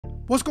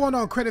What's going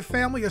on, Credit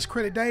family? It's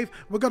Credit Dave.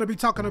 We're going to be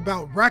talking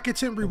about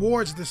Rakuten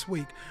rewards this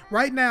week.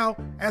 Right now,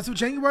 as of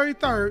January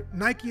 3rd,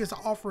 Nike is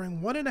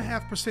offering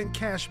 1.5%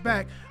 cash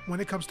back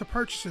when it comes to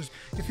purchases.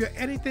 If you're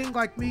anything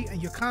like me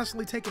and you're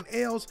constantly taking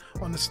L's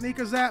on the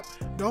sneakers app,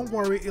 don't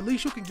worry. At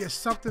least you can get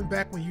something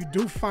back when you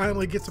do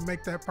finally get to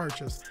make that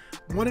purchase.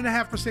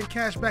 1.5%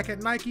 cash back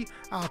at Nike,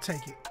 I'll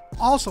take it.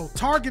 Also,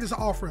 Target is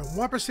offering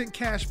 1%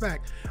 cash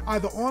back,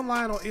 either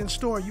online or in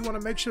store. You want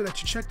to make sure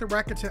that you check the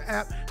Rakuten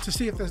app to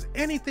see if there's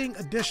anything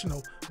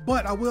additional.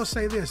 But I will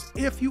say this,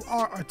 if you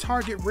are a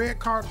Target Red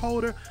Card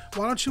holder,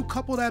 why don't you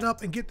couple that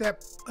up and get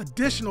that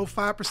additional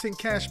 5%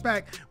 cash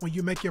back when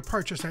you make your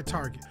purchase at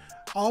Target.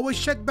 Always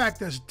check back.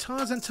 There's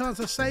tons and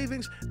tons of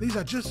savings. These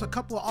are just a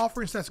couple of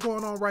offerings that's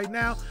going on right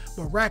now.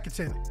 But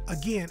Rakuten,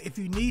 again, if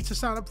you need to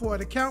sign up for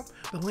an account,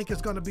 the link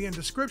is going to be in the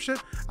description.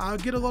 I'll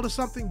get a little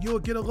something. You'll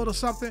get a little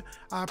something.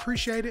 I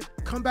appreciate it.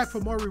 Come back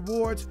for more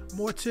rewards,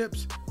 more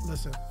tips.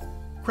 Listen,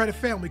 Credit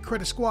family,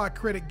 Credit squad,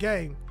 Credit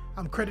gang.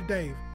 I'm Credit Dave.